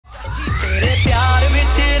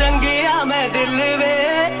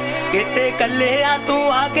किते कल्लिया तू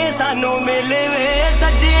आके सानू मिले वे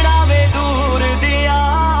सजना वे दूर दिया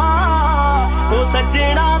ओ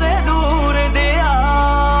सजना वे दूर दिया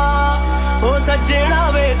ओ सजना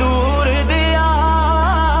वे दूर दिया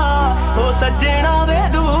ओ सजना वे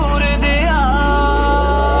दूर दिया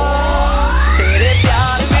तेरे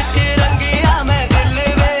प्यार विच रंगिया मैं दिल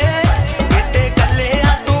वे किते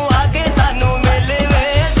कल्लिया तू आके सानू मिले वे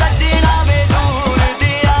सजना वे दूर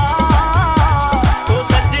दिया ओ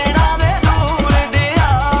सजना वे दूर दिया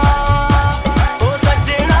ओ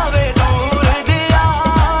सजना वे दूर दिया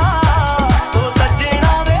ओ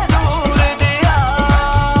सजना वे दूर दिया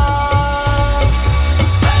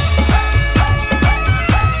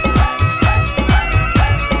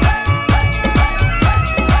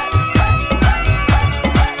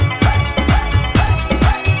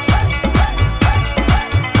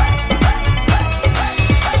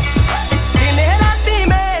दिने राती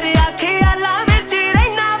मेरी अखी अल्लाह विच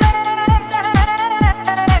रहना वे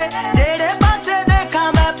जेड़े पासे देखा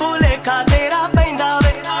मैं भुलेखा तेरा पैंदा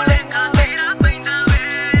वे भुलेखा तेरा पैंदा वे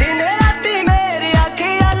दिने राती मेरी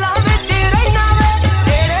अखी अल्लाह विच रहना वे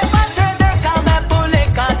जेड़े पासे देखा मैं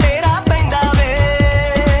भुलेखा तेरा पैंदा वे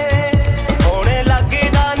होने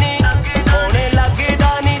लगदा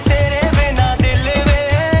नी तेरे बिना दिल वे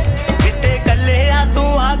किते कल्लिया तू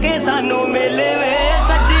आके सानू मिले वे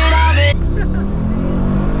सजना वे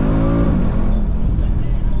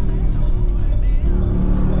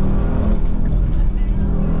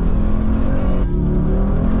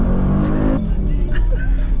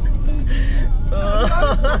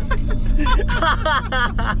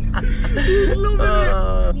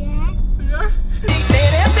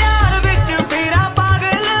तेरे प्यार विच फिरा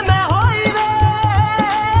पागल मैं होई वे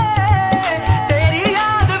तेरी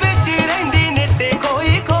याद विच रहिंदी नित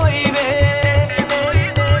खोई खोई वे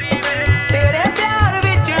तेरे प्यार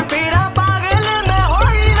विच फिरा पागल मैं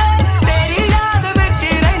होई वे तेरी याद विच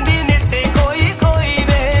रहिंदी नित खोई खोई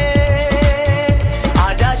वे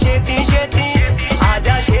आजा छेती छेती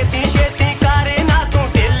आजा छेती छेती करे ना तू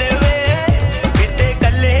ढिल वे किते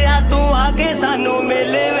कल्लिया तू आके सानू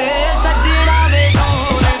मिले वे सजना वे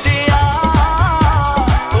दूर दिया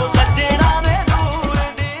ओ सजना वे दूर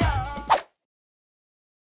दिया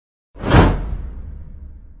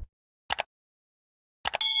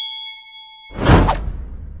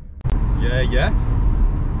Yeah.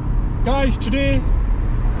 Guys, today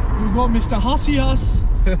we've got Mr. Hussy Huss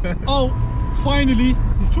out finally.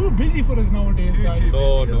 He's too busy for us nowadays, guys.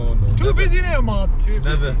 No. Too busy there, Ahmad.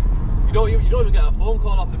 Never. You don't even get a phone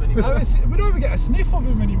call off him anymore. We don't even get a sniff of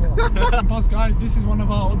him anymore. Plus, guys, this is one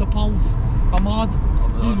of our other pals, Ahmad.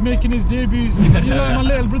 He's making his debuts. You know my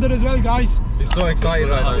little brother as well, guys. He's so excited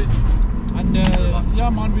right now. And yeah,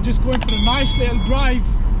 man, we're just going for a nice little drive.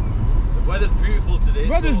 The weather's beautiful today.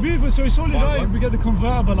 Weather's beautiful, so it's only right we get the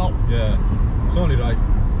convertible out. Yeah, it's only right.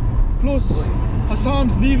 Plus,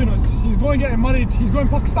 Hassam's leaving us. He's going getting married. He's going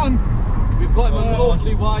Pakistan. We've got him a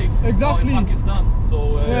lovely wife. Exactly. In Pakistan.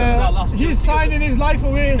 So that last he's signing his life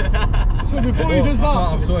away. So before he does that,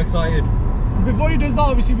 I'm so excited. before he does that,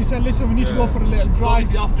 obviously we said, listen, we need to go for a little So drive.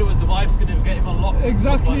 obviously afterwards the wife's going to get him unlocked.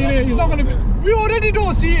 Exactly, Like that, he's so, not going to be. We already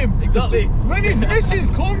don't see him. Exactly. When his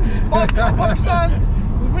missus comes back from Pakistan,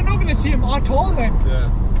 we're not going to see him at all then. Yeah.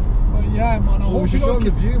 But yeah, man, I Oh, we hope should you show don't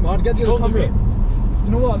him the view, man. Get the Show other him the camera. view.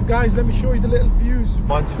 You know what, guys, let me show you the little views.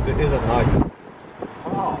 Manchester isn't nice.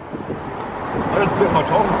 Wow. I just bit my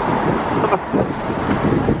tongue.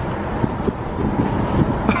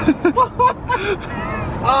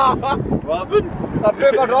 What happened? I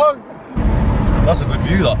bit my tongue. That's a good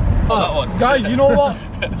view, that. That one. Guys, you know what?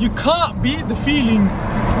 You can't beat the feeling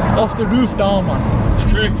of the roof down, man. It's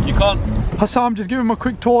true, you can't. Hassam, just give him a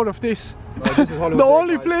quick tour of this. This is Hollywood The Bay,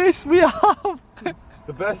 only guys. place we have.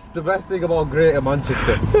 The best thing about Greater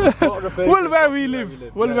Manchester. Not the face, Well, where we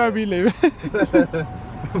live. Well, yeah, where yeah. we live.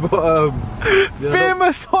 But yeah,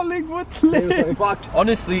 Famous Hollywood Lane. in fact,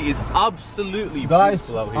 Honestly, it's absolutely guys,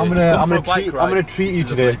 beautiful out here. I'm gonna treat you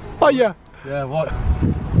today. Oh yeah. Yeah, what?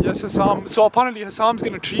 Yes, Hassam. So apparently Hassam's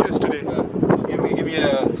gonna treat us today. Just give me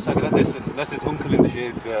a second. Let this uncle in the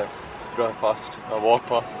shades drive past or walk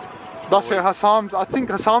past. That's it. Hassam's. I think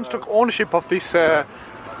Hassam's took ownership of this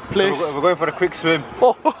place. So we're going for a quick swim.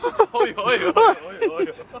 Oh. Oi, oi, oi, oi, oi.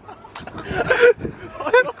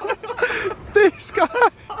 This guy.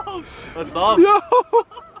 What's up? Yo.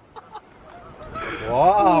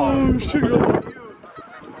 Wow. Oh, sugar.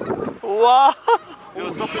 Wow.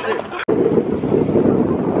 Yo, stop it.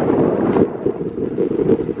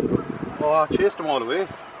 Oh, I chased him all the way.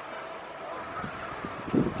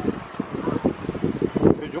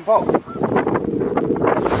 Should we jump out?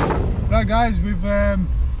 Right, guys, we've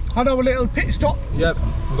Had our little pit stop. Yep.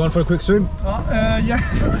 We're going for a quick swim. Yeah.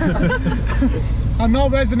 And now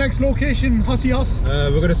where's the next location, Hussy Huss?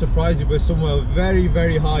 We're going to surprise you with somewhere very,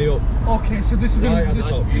 very high up. Okay, so this is Right at the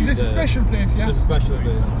top. is this a special place, yeah? Just a special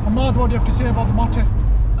place. Ahmad, what do you have to say about the matter?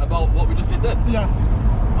 About what we just did then? Yeah.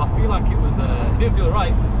 I feel like it was, it didn't feel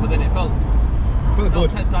right, but then it felt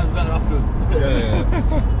Good. 10 times better afterwards. Yeah.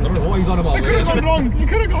 I don't know what he's on about. You could have gone wrong. You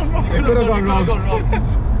could have gone wrong. It could have gone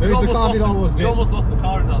wrong. Maybe the car did almost We did. almost lost the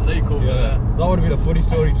car in that lake over Yeah. there. That would have been a funny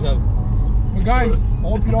story to tell. Well, guys, I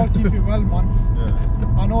hope you all keep it well, man.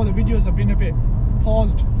 Yeah. I know the videos have been a bit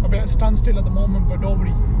paused, a bit standstill at the moment, but don't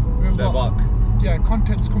worry. They're back. Yeah,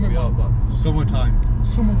 content's coming We are back. back. Summertime.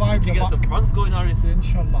 Summer vibes To are get some back. pranks going, Harris.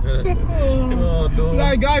 Inshallah. Oh no.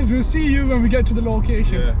 Right, guys, we'll see you when we get to the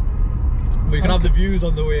location. Yeah. We can have the views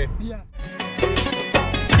on the way. Yeah.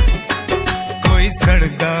 कोई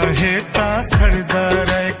सड़दा है ता सड़दा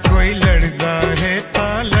रहे कोई लड़दा है ता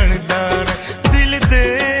लड़दा रहे दिल दे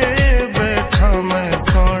बैठा मैं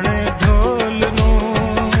सोने ढोल नूं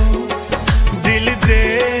दिल दे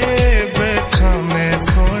बैठा मैं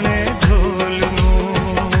सोने ढोल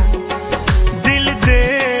नूं दिल दे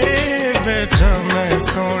बैठा मैं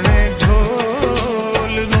सोने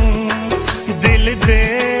ढोल नूं दिल दे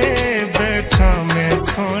बैठा मैं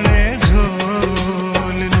सोने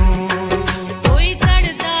ढोल नूं कोई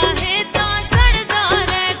सड़दा है ता सड़दा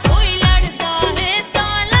रे कोई लड़दा है ता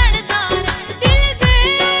लड़दा रे दिल दे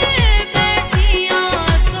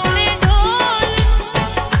बैठियां सोने ढोल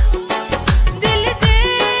दिल दे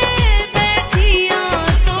बैठियां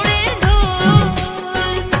सोने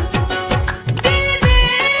ढोल दिल दे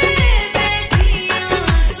बैठियां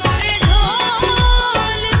सोने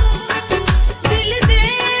ढोल दिल दे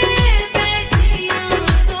बैठियां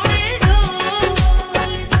सोने ढोल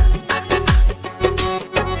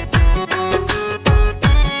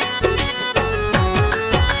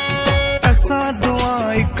असां दुआ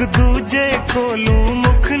एक दूजे कोलू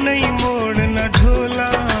मुख नहीं मोड़ना ढोला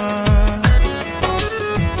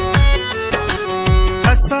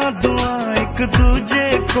असां दुआ एक दूजे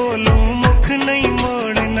कोलू मुख नहीं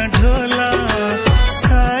मोड़ना ढोला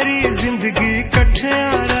सारी जिंदगी कठिया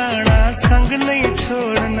राणा संग नहीं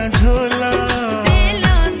छोड़ना ढोला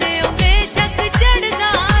दिलां दे ओ बेशक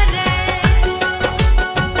चढ़दा रे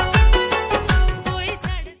कोई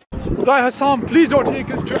सड़ Right, Hassan, please don't take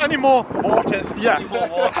us to any more waters. Yeah.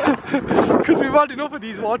 Because we've had enough of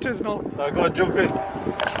these waters now. Go on, jump in.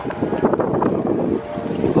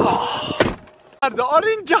 The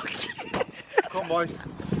orange jockey. Come boys.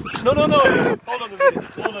 No. Hold on a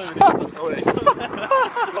minute.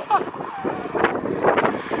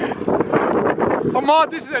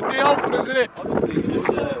 Ahmad, this is a day out for us, isn't it?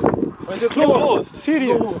 It's closed.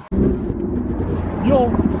 Serious. Yo,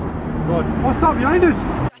 Good. what's that behind us?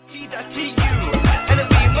 to you and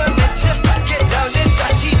we were meant to get down and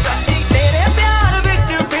touchy तेरे प्यार विच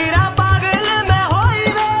फिरा पागल मैं होई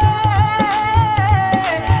वे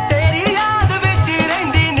तेरी याद विच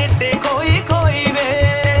रहिंदी नित्ते कोई कोई वे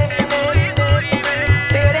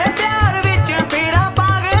तेरे प्यार विच फिरा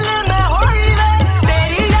पागल मैं होई वे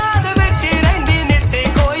तेरी याद विच रहिंदी नित्ते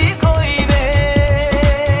कोई कोई वे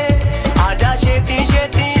आजा छेती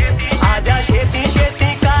छेती आजा छेती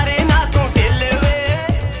छेती करे ना तू ढिल वे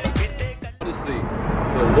Honestly,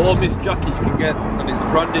 the warmest jacket you can get, and it's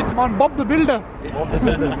branded. Man, Bob the Builder.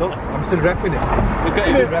 Look, I'm still repping it. Look at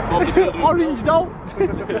it. Bob the Builder. Oranged out.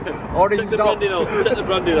 Orange Check the branding out. Check the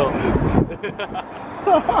branding out.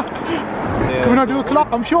 Can we not do a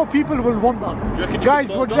clap? I'm sure people will want that. Do you reckon you Guys,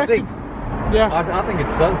 could what do you sell reckon? Yeah. I think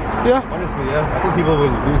it's sell. Yeah. Honestly, yeah. I think people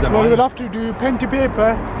will lose their Well, mind. we'll have to do pen to paper,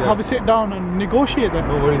 have a sit down and negotiate then.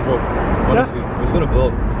 No worries, bro. Honestly, it's gonna blow.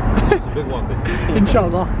 It's a big one, this.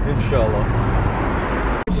 Inshallah. Inshallah.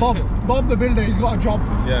 Bob the Builder, he's got a job.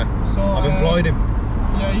 Yeah. So I've employed him.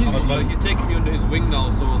 Yeah, he's Well, he's taking me under his wing now,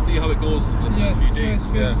 so we'll see how it goes for the first few days.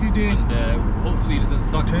 first few days. And hopefully he doesn't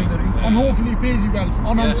sack me. And hopefully he pays you well,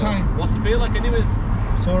 on yeah. time. What's the pay like anyways?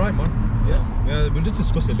 It's alright, man. Yeah. Yeah, we'll just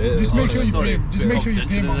discuss it later. Just make sure you sorry. pay. Just make sure you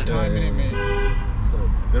pay him on Confidential, time, yeah, innit, mate. So,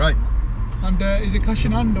 you're right. And is it cash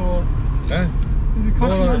in hand or Yeah. is it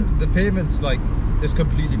cash in hand? The payments, like, it's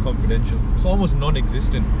completely confidential. It's almost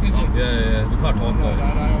non-existent. Is it? Yeah. We can't talk about it.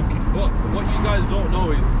 Right, okay. But what you guys don't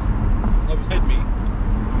know is, beside me,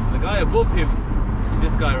 the guy above him is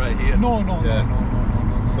this guy right here. No. Yeah.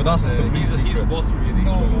 But that's the complete He's the secret. boss really.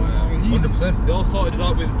 No, so, he's 100%. They all sorted it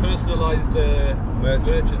out with personalised Merch.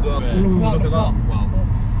 merch as well. Clap, Look at that. clap. Wow.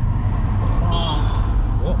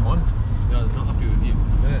 What, man? Yeah, I'm not happy with you.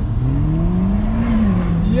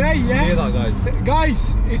 Yeah. Yeah. Hear that, guys?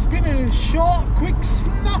 Guys, it's been a short, quick,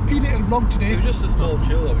 snappy little vlog today. It was just a small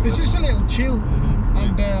chill. That we It's had. just a little chill.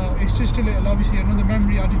 and it's just a little, obviously, another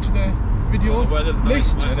memory added to the video Well, there's a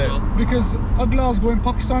nice list one as well. because Agla's going to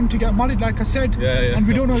Pakistan to get married, like I said, and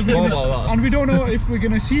we don't know if we're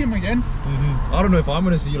gonna see him again. I don't know if I'm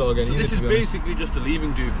gonna see you lot again. So either, this is to be honest. basically just a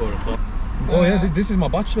leaving do for us. Oh yeah, this is my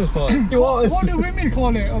bachelor's party. What do women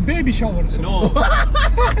call it? A baby shower or something? No,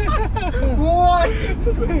 What?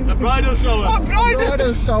 a bridal shower. A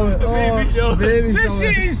bridal shower. baby shower. Baby This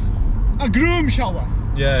shower. is a groom shower.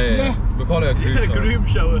 Yeah. We call it a groom A shower. groom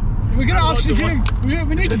shower. We're gonna actually give him.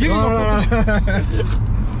 We need to give him a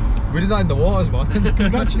We did that in the waters, man.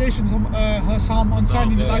 congratulations on Hassam on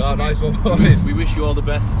signing the life Yeah, nice agreement. one, boys. We wish you all the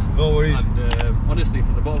best. No worries. And honestly,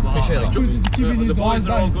 from the bottom of my heart, Appreciate that. the boys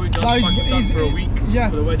are all going down to Pakistan for a week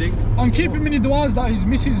for the wedding. And keep him in the du'as that his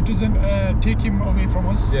missus doesn't take him away from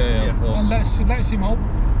us. Yeah, of course. And let's him out.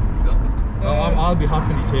 Exactly. I'll be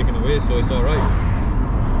happily taken away, so it's alright.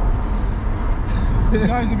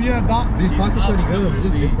 Guys, have you heard that? These Pakistani girls are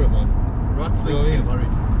just absolutely different, man. Rattling You know what I to get mean?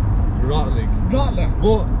 married. Rattling. Rattler.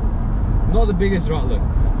 But not the biggest rattler.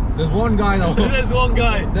 There's one guy that There's one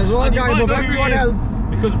guy. There's one and you guy might above know who he everyone is, else.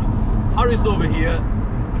 Because Harris over here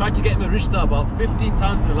tried to get him a rishta about 15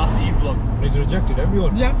 times in the last Eve vlog. he's rejected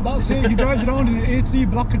everyone. Yeah, that's it. He drives around in an A3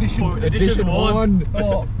 Black Edition. Oh, Edition one.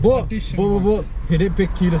 Oh, But edition he didn't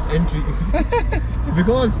pick keyless entry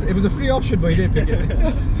because it was a free option, but he didn't pick it.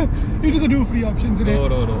 He doesn't do free options, innit?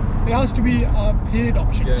 No. It has to be a paid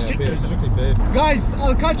option. Yeah, strictly. strictly paid. Guys,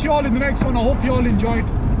 I'll catch you all in the next one. I hope you all enjoyed.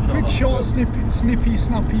 Quick, short, snappy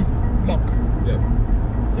vlog. Yeah.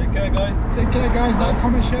 Take care, guys. Take care, guys. Like,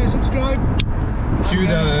 comment, share, subscribe. Cue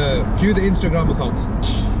the Instagram accounts.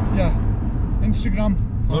 Yeah, Instagram.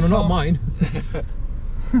 No, not mine.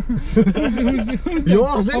 Who's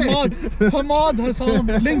Yours, innit? Hamad Hassam.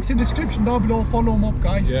 Links in description down below. Follow him up,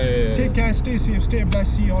 guys. Yeah. Take care, stay safe, stay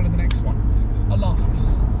blessed. See you all in the next one. Allah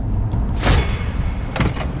Hafiz.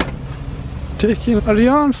 Taking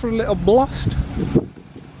Ariane for a little blast.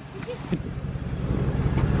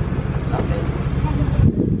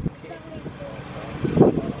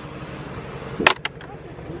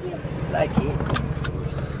 Like it.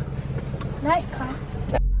 Nice car.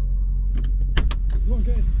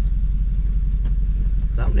 Okay.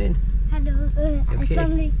 What's happening? Hello.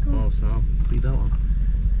 Assalamualaikum. Oh, Sam. Read that one.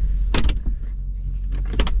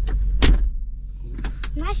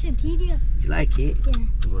 Nice interior. Do you like it? Yeah.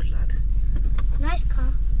 Good lad. Nice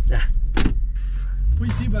car. Ah. Put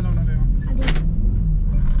your seatbelt on, Ariane. I do.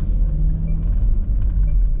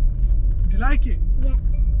 Do you like it? Yeah.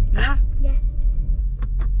 Yeah? Yeah.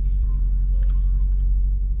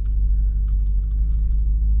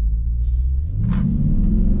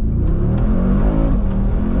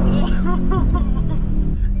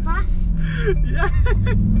 Fast. Yeah.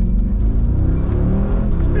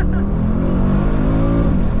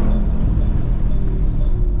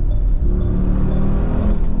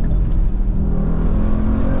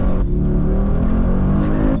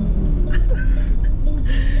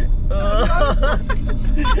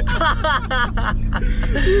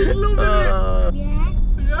 He's loving it. Yeah.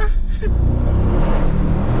 Yeah.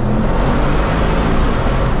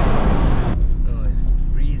 Oh,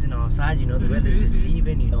 it's freezing outside, you know, the weather's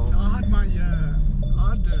deceiving, you know. I had my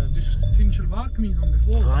this thin shalwar kameez on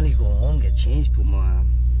before. I need to go home, get changed, put my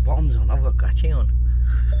bottoms on. I've got gachi on.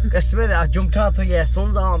 Guess what? I jumped out to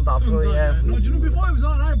sun's on, but Sun's on, yeah. No, do you know before it was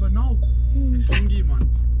alright, but now it's stingy, man.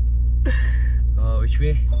 Oh, which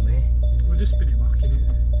way? Where? We'll just spin it back,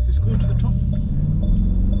 innit? Just go to the top.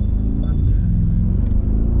 And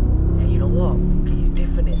Yeah, you know what? It's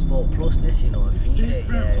different in Sport Plus, this, you know. It's different,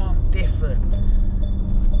 yeah, fam. different.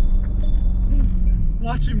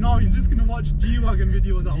 watch him now. He's just gonna watch G-Wagon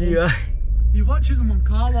videos at home. He watches them on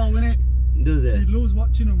car wow, innit? Does He it? loves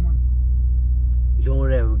watching them, man. Don't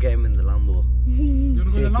worry, we'll get him in the Lambo. You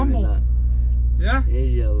wanna go to the Take him in Lambo? Yeah? that.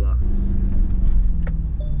 Inshallah.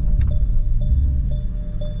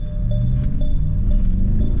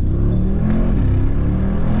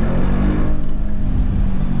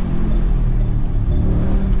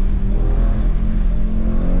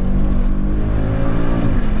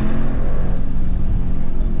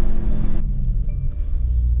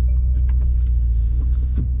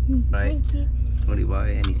 Right. Thank you. Worry about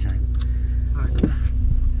it anytime.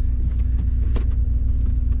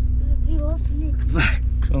 You open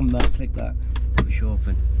it. From that, click that. Push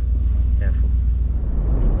open. Careful.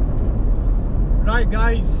 Right,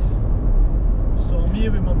 guys. So I'm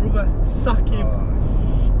here with my brother Saqib.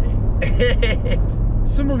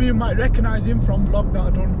 Some of you might recognise him from vlog that I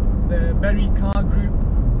done, the Berry car group.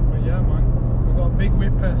 But yeah, man, we've got a big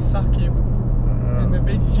whipper Saqib and the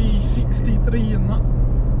big G63 and that.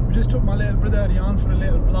 We just took my little brother Ariane for a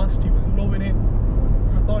little blast. He was loving it.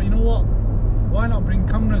 why not bring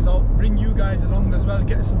cameras out, bring you guys along as well,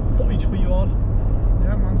 get some footage for you all.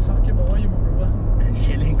 Yeah man, Saqib, how are you my brother?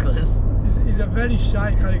 Chilling, cuz. He's a very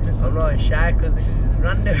shy character, Saqib. I'm not shy because this is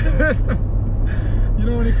random. You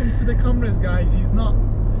know, when it comes to the cameras, guys, he's not.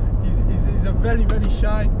 He's a very, very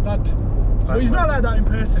shy lad. But he's not like that in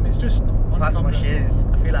person. It's just on Pass camera. my shades.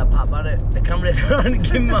 I feel like Pat Barrett. The camera's on.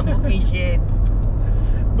 Give me my fucking shades.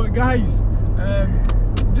 But guys,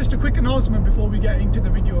 just a quick announcement before we get into the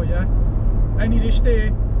video. Yeah, any rishte.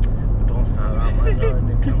 Don't stand around my zone.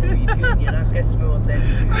 The camera you doing? You're not getting me up there.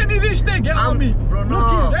 Any rishte, get on me. Bro, no.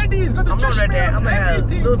 Look, he's ready. He's got the I'm not ready. chashme, I'm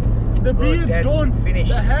everything. Look, the bro, beard's dead. done. Finished.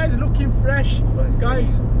 The hair's looking fresh. Bro, it's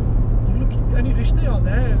Guys, you looking. Any rishte are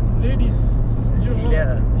there, ladies? You See know, you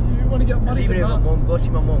later. You want to get married? Leave it or with my not? mum. Go see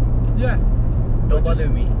my mum. Yeah. Don't But bother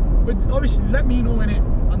me. But obviously, let me know in it,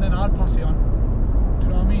 and then I'll pass it on. Do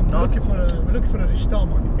you know what I mean? No. We're looking for a rishta,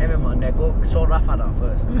 man. Hey man, go sort Rafa out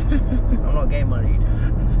first. I'm not getting married.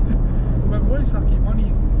 Where's Saqib?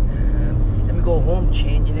 Money? Let me go home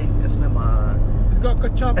changing it. Cause my He's got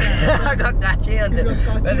kachap. I got gachi on He's got the.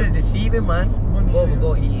 gachi. That is deceiving, man. Money,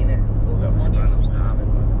 Go yes. eating it. Go Yeah, grab money some or man. I'm something.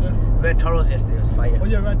 starving, man. Yeah. We had Toros yesterday. It was fire. Oh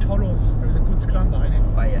yeah, we had Toros. It was a good scranda,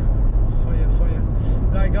 innit? Fire. Fire.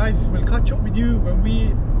 Right, guys, we'll catch up with you when we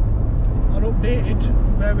are updated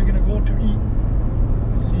where we're gonna go to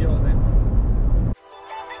eat. See you all then.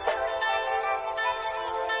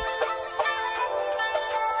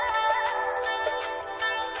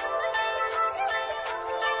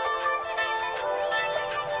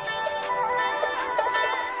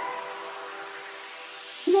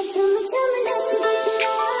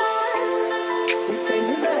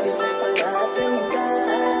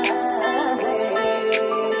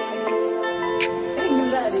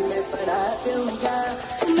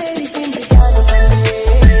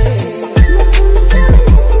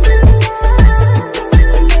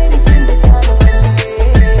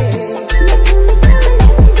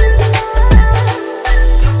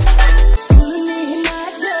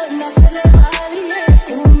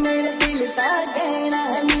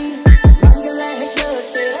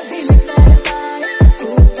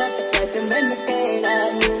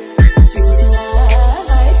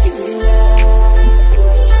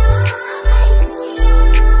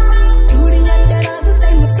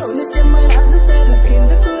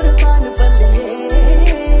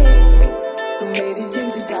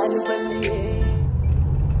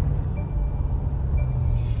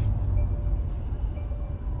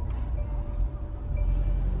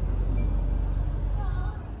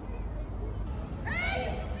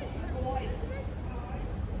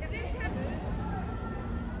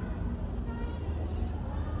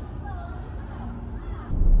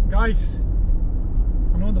 Guys,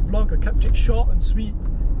 I know the vlog, I kept it short and sweet.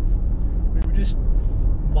 We were just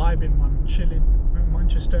vibing, man, chilling. We were in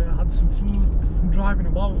Manchester, had some food, driving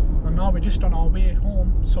about, and now we're just on our way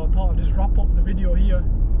home. So I thought I'd just wrap up the video here.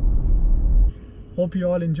 Hope you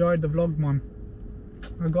all enjoyed the vlog, man.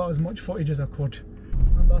 I got as much footage as I could.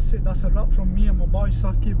 And that's it, that's a wrap from me and my boy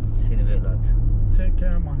Saqib. See you in a bit, lads. Take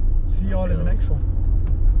care, man. See you all in the next one.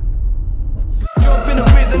 That's it. Jumping